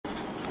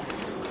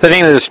The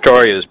name of the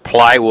story is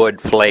Plywood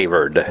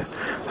Flavored.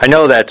 I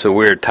know that's a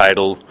weird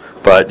title,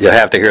 but you'll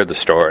have to hear the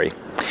story.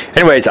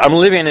 Anyways, I'm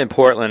living in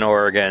Portland,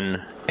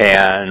 Oregon,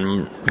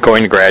 and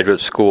going to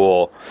graduate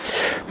school.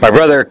 My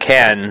brother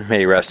Ken, may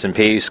he rest in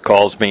peace,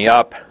 calls me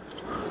up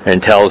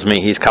and tells me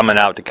he's coming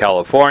out to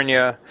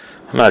California.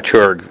 I'm not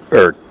sure,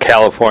 or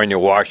California,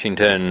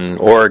 Washington,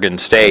 Oregon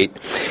State.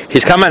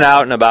 He's coming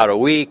out in about a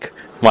week.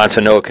 Wants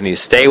to know, can he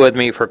stay with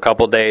me for a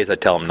couple days? I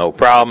tell him no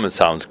problem. It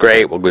sounds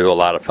great. We'll do a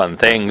lot of fun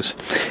things.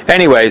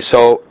 Anyway,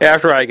 so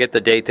after I get the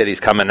date that he's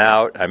coming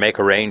out, I make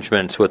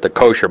arrangements with the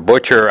kosher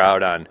butcher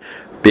out on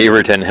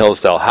Beaverton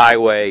Hillsdale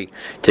Highway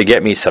to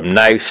get me some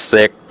nice,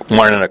 thick,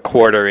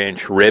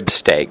 1.25-inch rib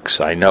steaks.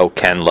 I know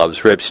Ken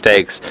loves rib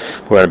steaks.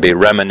 We're going to be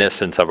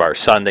reminiscent of our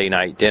Sunday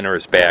night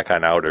dinners back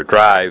on Outer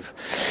Drive.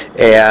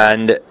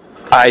 And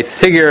I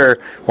figure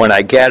when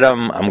I get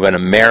them, I'm going to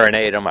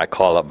marinate them. I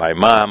call up my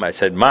mom. I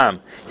said, Mom,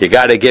 you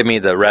got to give me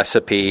the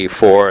recipe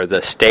for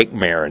the steak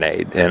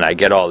marinade. And I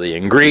get all the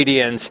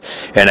ingredients,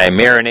 and I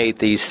marinate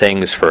these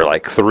things for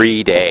like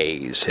 3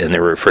 days in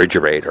the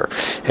refrigerator.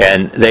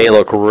 And they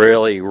look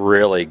really,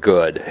 really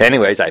good.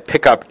 Anyways, I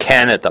pick up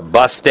Ken at the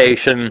bus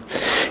station,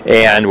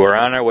 and we're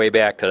on our way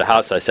back to the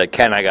house. I said,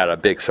 Ken, I got a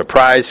big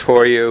surprise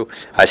for you.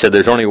 I said,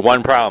 there's only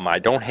one problem. I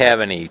don't have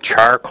any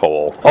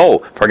charcoal. Oh,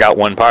 forgot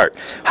one part.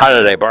 How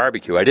did I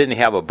barbecue? I didn't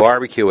have a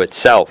barbecue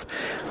itself.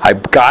 I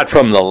got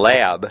from the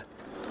lab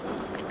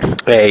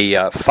a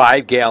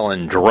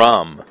 5-gallon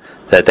drum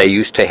that they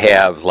used to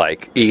have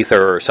like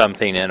ether or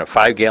something in a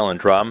 5-gallon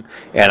drum,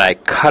 and I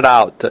cut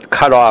off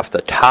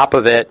the top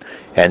of it,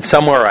 and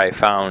somewhere I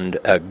found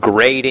a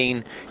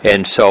grating,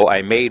 and so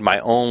I made my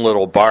own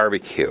little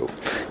barbecue,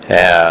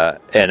 and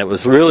it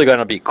was really going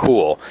to be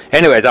cool.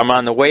 Anyways, I'm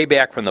on the way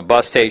back from the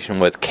bus station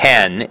with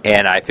Ken,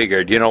 and I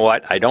figured, you know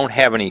what, I don't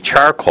have any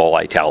charcoal,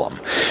 I tell him.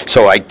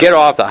 So I get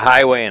off the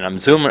highway, and I'm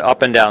zooming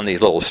up and down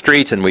these little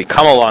streets, and we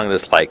come along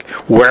this like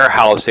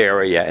warehouse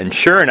area, and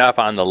sure enough,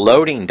 on the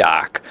loading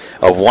dock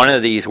of one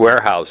of these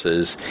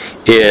warehouses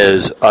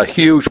is a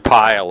huge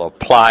pile of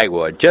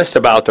plywood, just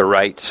about the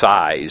right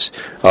size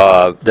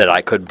that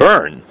I could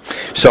burn.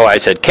 So I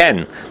said,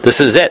 Ken, this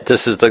is it.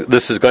 This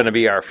is going to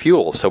be our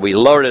fuel. So we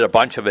loaded a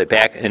bunch of it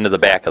back into the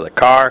back of the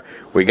car.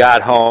 We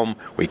got home.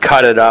 We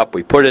cut it up.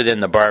 We put it in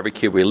the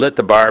barbecue. We lit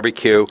the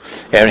barbecue,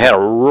 and had a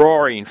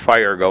roaring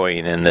fire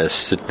going in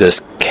this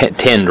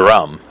tin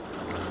drum.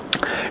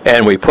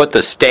 And we put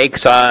the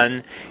steaks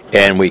on,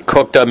 and we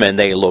cooked them, and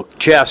they looked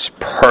just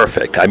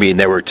perfect. I mean,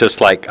 they were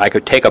just like, I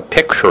could take a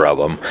picture of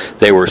them.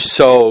 They were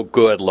so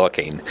good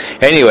looking.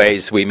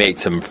 Anyways, we made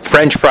some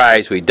French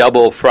fries. We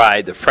double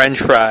fried the French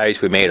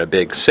fries. We made a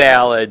big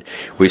salad.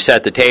 We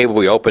set the table.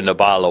 We opened a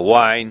bottle of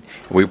wine.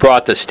 We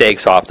brought the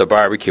steaks off the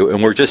barbecue,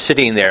 and we're just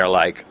sitting there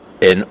like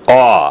in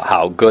awe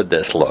how good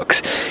this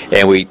looks.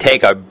 And we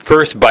take a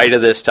first bite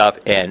of this stuff,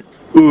 and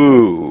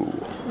ooh,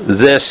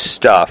 this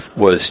stuff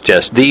was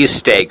just, these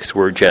steaks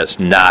were just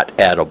not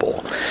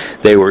edible.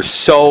 They were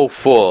so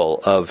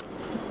full of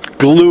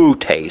glue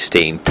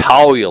tasting,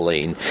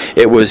 toluene.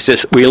 It was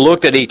just, we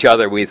looked at each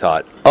other, we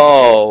thought,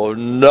 oh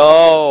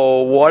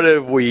no, what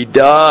have we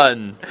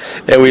done?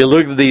 And we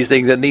looked at these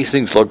things, and these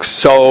things looked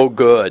so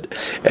good.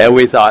 And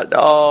we thought,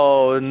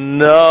 oh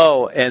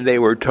no. And they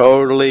were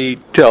totally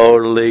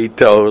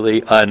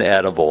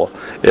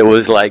unedible. It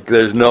was like,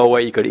 there's no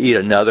way you could eat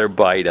another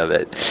bite of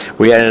it.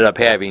 We ended up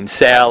having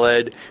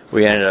salad,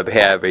 we ended up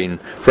having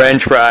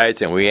French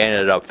fries, and we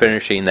ended up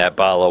finishing that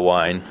bottle of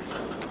wine.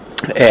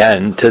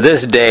 And to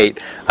this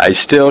date, I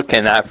still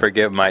cannot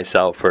forgive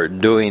myself for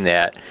doing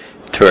that,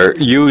 for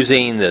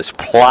using this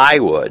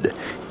plywood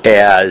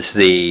as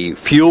the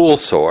fuel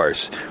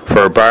source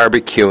for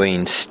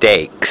barbecuing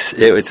steaks.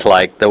 It was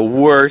like the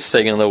worst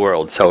thing in the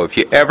world. So if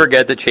you ever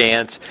get the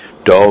chance,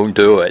 don't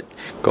do it.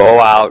 Go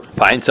out,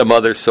 find some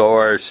other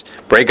source,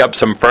 break up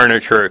some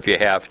furniture if you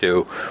have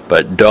to,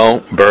 but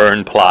don't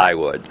burn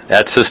plywood.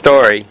 That's the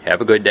story.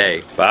 Have a good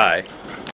day. Bye.